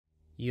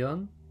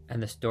Jung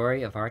and the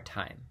Story of Our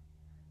Time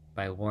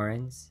by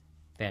Lawrence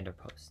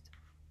Vanderpost.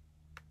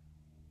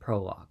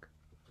 Prologue.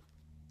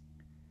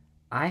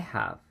 I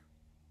have,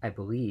 I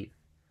believe,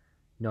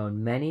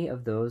 known many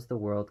of those the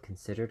world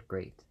considered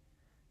great,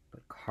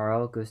 but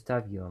Carl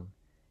Gustav Jung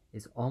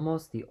is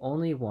almost the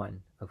only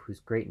one of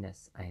whose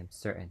greatness I am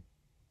certain.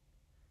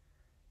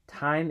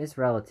 Time is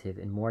relative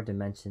in more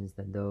dimensions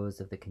than those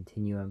of the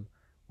continuum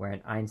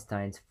wherein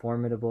Einstein's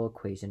formidable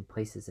equation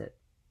places it.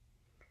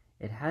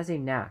 It has a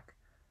knack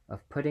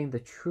of putting the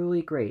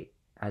truly great,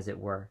 as it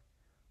were,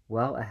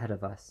 well ahead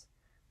of us,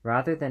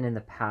 rather than in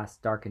the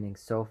past darkening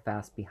so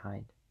fast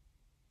behind.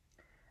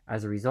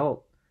 As a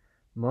result,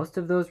 most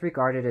of those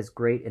regarded as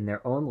great in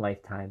their own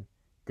lifetime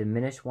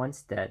diminish one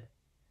stead,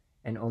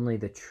 and only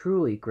the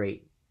truly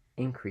great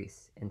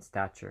increase in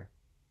stature.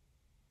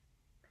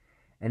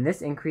 And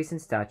this increase in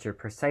stature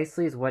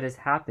precisely is what has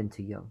happened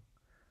to Jung,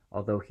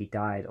 although he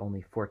died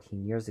only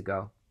 14 years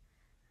ago.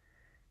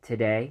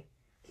 Today,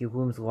 he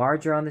looms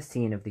larger on the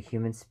scene of the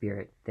human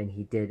spirit than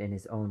he did in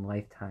his own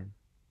lifetime.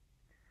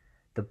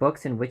 The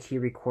books in which he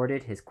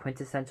recorded his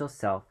quintessential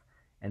self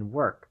and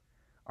work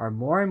are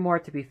more and more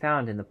to be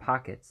found in the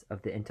pockets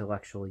of the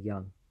intellectual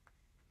Jung.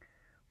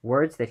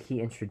 Words that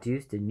he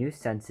introduced in new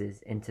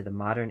senses into the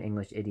modern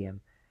English idiom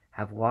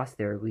have lost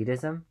their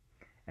elitism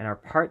and are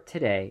part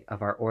today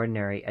of our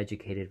ordinary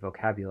educated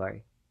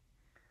vocabulary.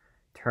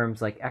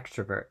 Terms like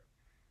extrovert,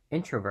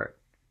 introvert,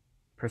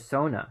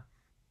 persona,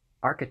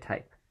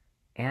 archetype,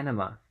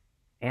 anima,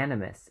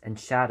 animus, and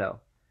shadow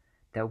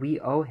that we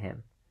owe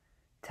him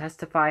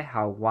testify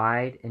how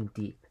wide and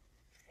deep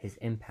his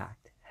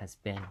impact has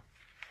been.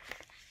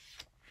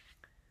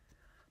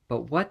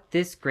 But what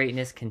this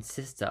greatness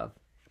consists of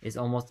is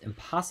almost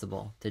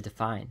impossible to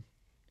define.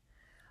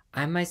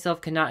 I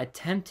myself cannot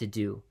attempt to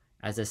do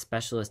as a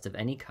specialist of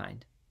any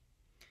kind.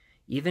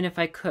 Even if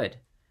I could,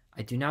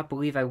 I do not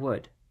believe I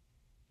would.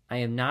 I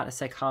am not a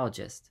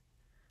psychologist.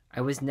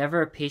 I was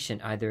never a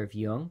patient either of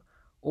Jung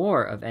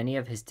or of any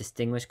of his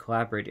distinguished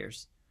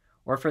collaborators,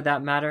 or for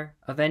that matter,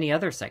 of any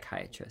other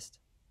psychiatrist.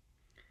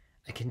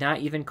 I cannot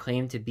even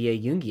claim to be a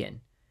Jungian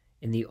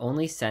in the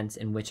only sense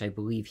in which I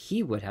believe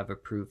he would have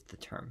approved the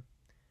term.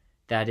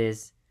 That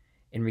is,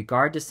 in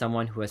regard to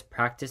someone who has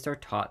practiced or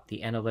taught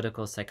the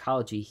analytical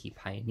psychology he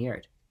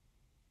pioneered.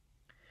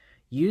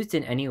 Used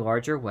in any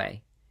larger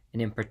way,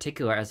 and in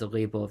particular as a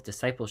label of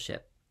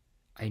discipleship,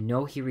 I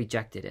know he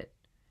rejected it,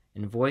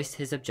 and voiced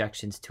his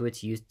objections to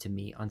its use to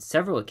me on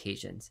several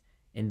occasions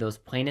in those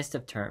plainest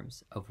of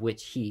terms of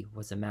which he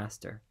was a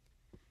master.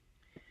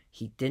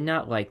 He did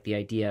not like the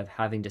idea of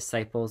having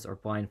disciples or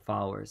blind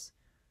followers,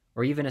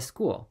 or even a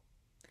school,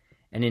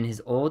 and in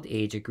his old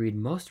age agreed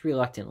most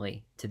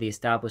reluctantly to the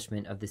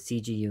establishment of the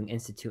C.G. Jung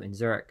Institute in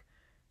Zurich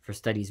for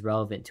studies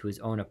relevant to his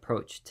own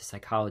approach to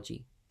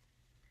psychology.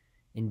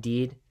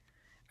 Indeed,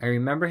 I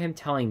remember him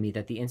telling me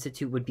that the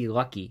Institute would be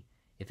lucky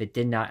if it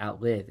did not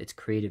outlive its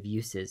creative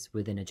uses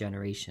within a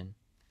generation.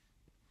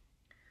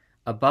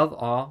 Above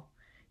all,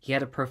 he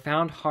had a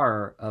profound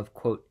horror of,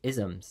 quote,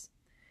 isms,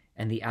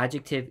 and the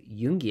adjective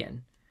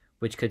Jungian,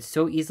 which could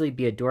so easily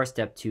be a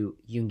doorstep to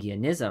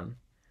Jungianism,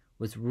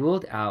 was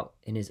ruled out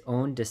in his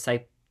own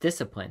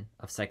discipline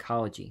of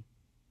psychology.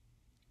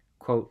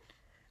 Quote,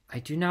 I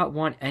do not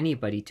want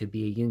anybody to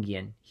be a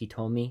Jungian, he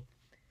told me.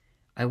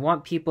 I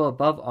want people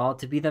above all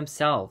to be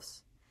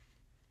themselves.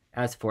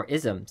 As for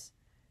isms,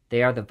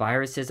 they are the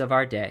viruses of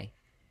our day,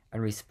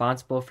 and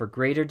responsible for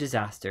greater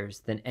disasters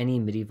than any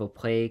medieval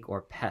plague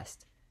or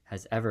pest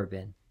has ever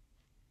been.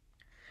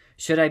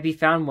 Should I be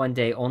found one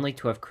day only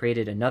to have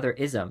created another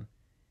ism,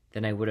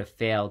 then I would have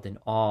failed in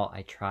all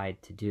I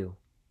tried to do.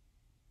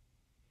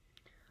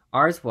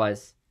 Ours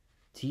was,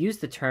 to use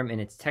the term in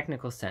its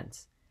technical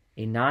sense,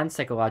 a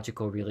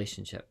non-psychological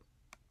relationship.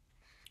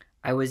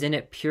 I was in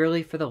it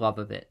purely for the love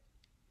of it.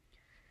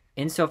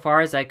 Insofar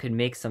as I could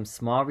make some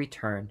small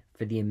return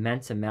for the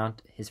immense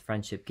amount his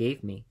friendship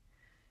gave me,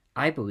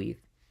 I believe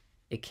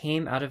it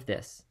came out of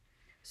this,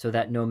 so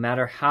that no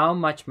matter how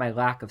much my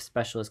lack of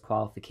specialist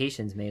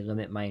qualifications may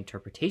limit my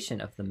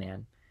interpretation of the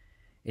man,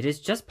 it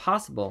is just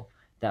possible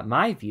that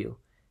my view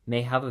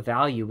may have a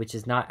value which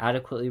is not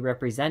adequately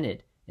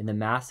represented in the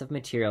mass of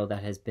material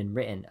that has been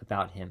written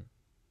about him.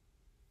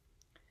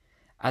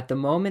 At the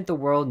moment, the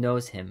world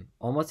knows him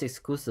almost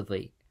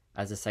exclusively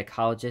as a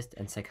psychologist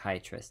and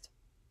psychiatrist.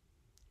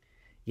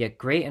 Yet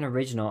great and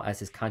original as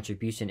his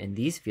contribution in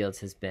these fields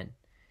has been,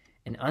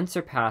 and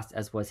unsurpassed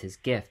as was his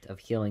gift of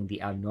healing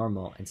the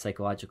abnormal and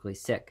psychologically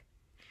sick,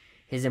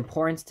 his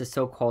importance to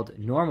so-called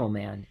normal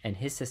man and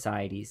his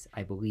societies,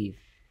 I believe,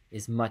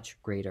 is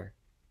much greater.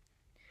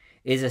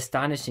 It is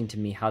astonishing to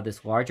me how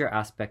this larger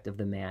aspect of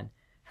the man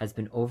has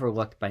been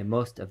overlooked by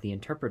most of the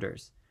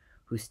interpreters,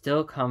 who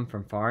still come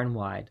from far and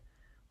wide,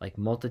 like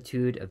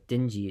multitude of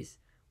dingies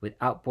with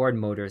outboard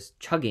motors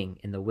chugging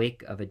in the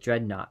wake of a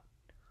dreadnought,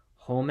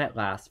 home at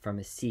last from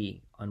a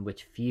sea on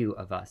which few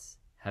of us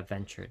have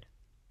ventured.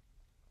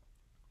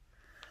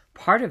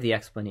 Part of the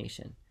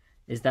explanation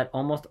is that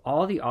almost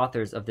all the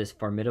authors of this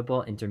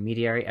formidable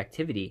intermediary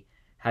activity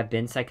have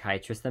been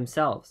psychiatrists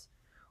themselves,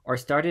 or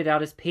started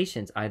out as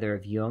patients either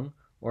of Jung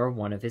or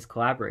one of his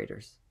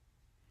collaborators.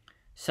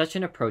 Such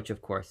an approach,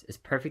 of course, is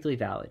perfectly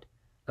valid,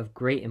 of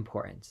great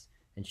importance,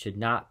 and should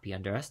not be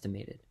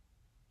underestimated.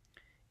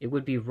 It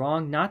would be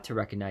wrong not to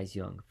recognize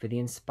Jung for the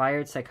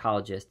inspired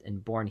psychologist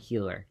and born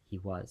healer he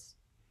was.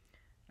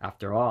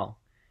 After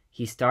all,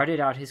 he started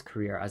out his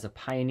career as a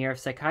pioneer of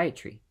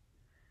psychiatry.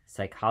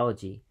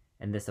 Psychology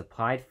and this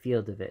applied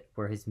field of it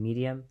were his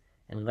medium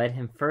and led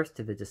him first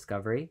to the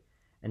discovery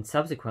and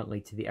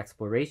subsequently to the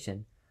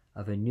exploration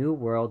of a new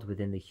world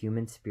within the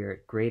human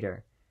spirit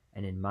greater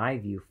and, in my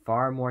view,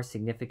 far more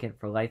significant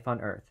for life on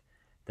earth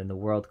than the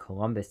world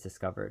Columbus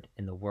discovered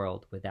in the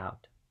world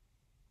without.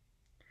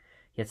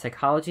 Yet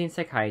psychology and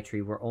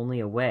psychiatry were only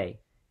a way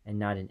and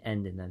not an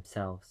end in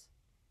themselves.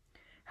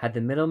 Had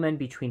the middlemen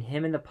between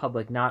him and the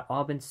public not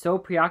all been so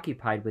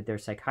preoccupied with their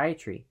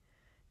psychiatry,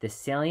 this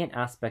salient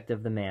aspect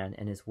of the man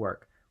and his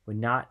work would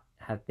not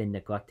have been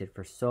neglected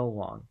for so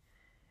long,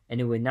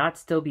 and it would not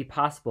still be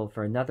possible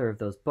for another of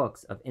those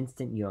books of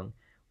instant Jung,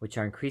 which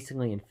are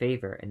increasingly in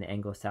favor in the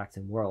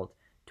Anglo-Saxon world,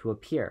 to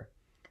appear,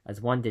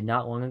 as one did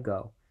not long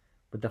ago,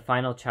 with the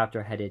final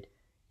chapter headed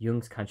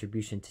Jung's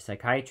Contribution to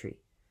Psychiatry,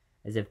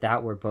 as if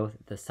that were both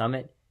the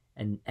summit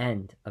and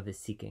end of his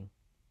seeking.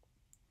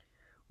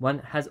 One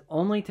has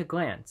only to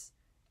glance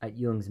at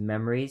Jung's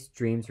memories,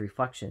 dreams,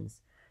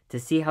 reflections, to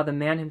see how the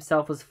man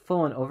himself was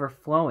full and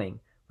overflowing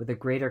with a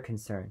greater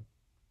concern.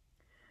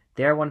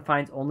 There one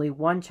finds only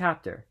one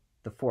chapter,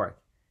 the fourth,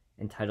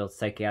 entitled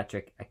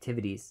Psychiatric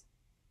Activities.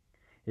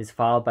 It is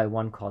followed by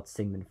one called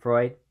Sigmund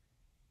Freud.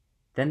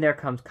 Then there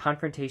comes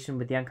Confrontation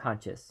with the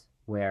Unconscious,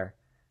 where,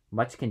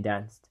 much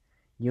condensed,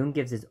 Jung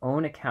gives his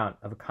own account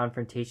of a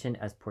confrontation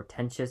as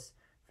portentous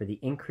for the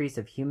increase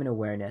of human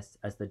awareness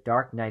as the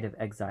dark night of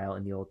exile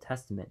in the Old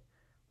Testament,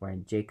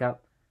 wherein Jacob,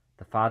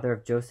 the father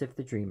of Joseph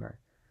the dreamer,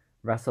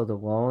 wrestled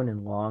alone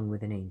and long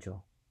with an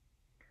angel.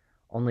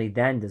 Only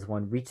then does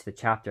one reach the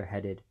chapter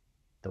headed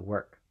The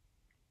Work.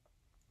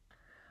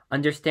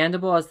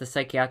 Understandable as the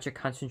psychiatric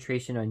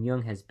concentration on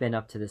Jung has been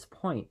up to this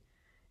point,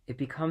 it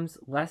becomes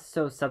less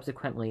so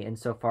subsequently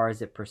insofar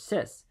as it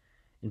persists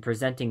in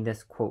presenting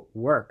this, quote,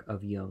 work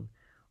of Jung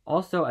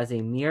also as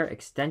a mere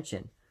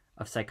extension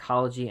of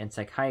psychology and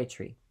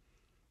psychiatry,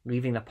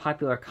 leaving the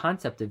popular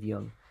concept of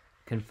Jung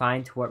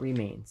confined to what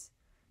remains,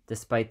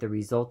 despite the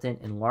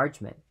resultant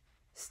enlargement,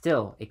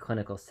 still a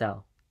clinical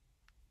cell.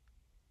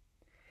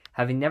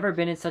 Having never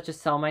been in such a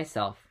cell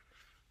myself,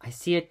 I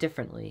see it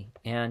differently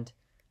and,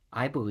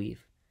 I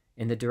believe,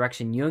 in the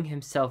direction Jung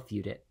himself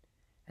viewed it,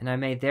 and I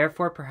may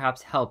therefore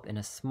perhaps help in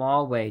a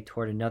small way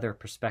toward another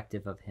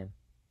perspective of him.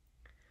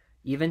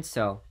 Even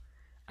so,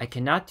 I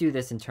cannot do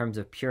this in terms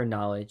of pure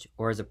knowledge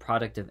or as a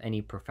product of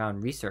any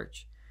profound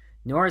research,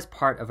 nor as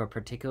part of a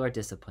particular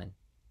discipline.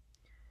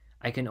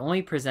 I can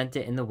only present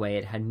it in the way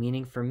it had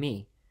meaning for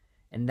me,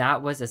 and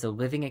that was as a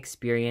living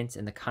experience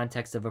in the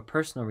context of a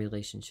personal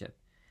relationship,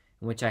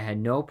 in which I had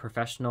no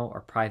professional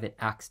or private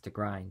axe to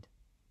grind.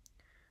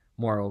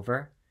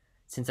 Moreover,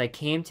 since I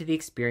came to the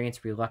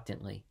experience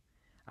reluctantly,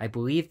 I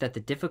believe that the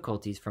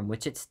difficulties from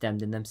which it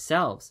stemmed in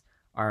themselves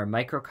are a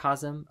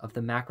microcosm of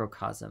the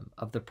macrocosm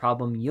of the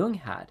problem Jung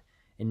had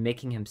in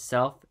making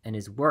himself and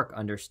his work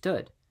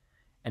understood,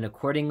 and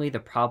accordingly the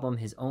problem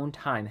his own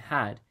time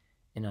had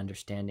in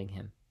understanding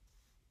him.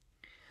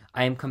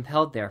 I am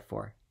compelled,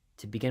 therefore,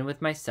 to begin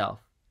with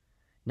myself,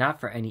 not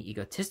for any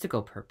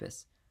egotistical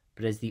purpose,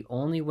 but as the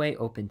only way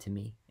open to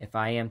me if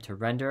I am to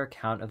render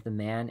account of the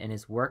man and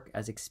his work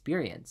as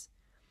experience,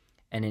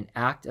 and an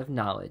act of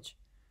knowledge,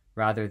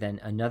 rather than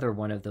another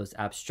one of those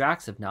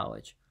abstracts of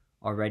knowledge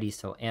already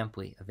so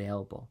amply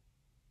available.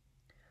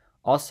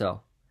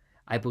 Also,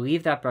 I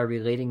believe that by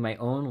relating my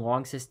own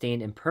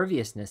long-sustained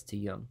imperviousness to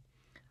Jung,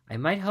 I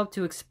might help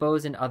to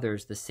expose in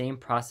others the same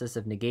process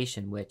of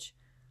negation which,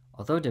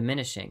 although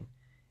diminishing,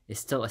 is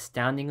still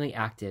astoundingly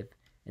active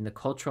in the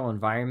cultural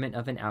environment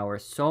of an hour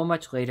so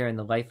much later in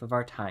the life of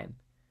our time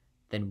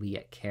than we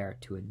yet care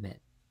to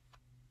admit.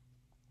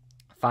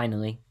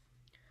 Finally,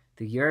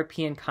 the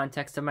European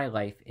context of my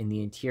life in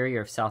the interior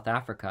of South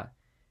Africa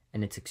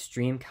and its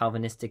extreme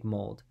Calvinistic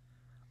mold,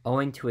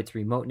 owing to its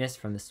remoteness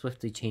from the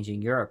swiftly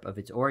changing Europe of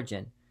its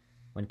origin,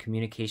 when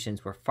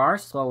communications were far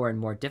slower and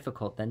more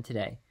difficult than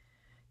today,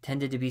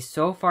 tended to be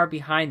so far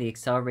behind the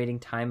accelerating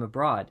time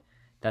abroad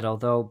that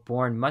although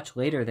born much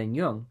later than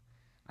Jung,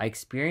 I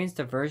experienced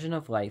a version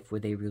of life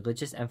with a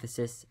religious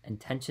emphasis and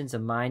tensions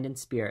of mind and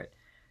spirit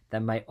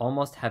that might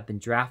almost have been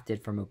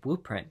drafted from a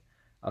blueprint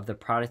of the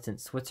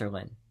Protestant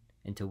Switzerland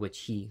into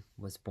which he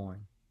was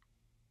born.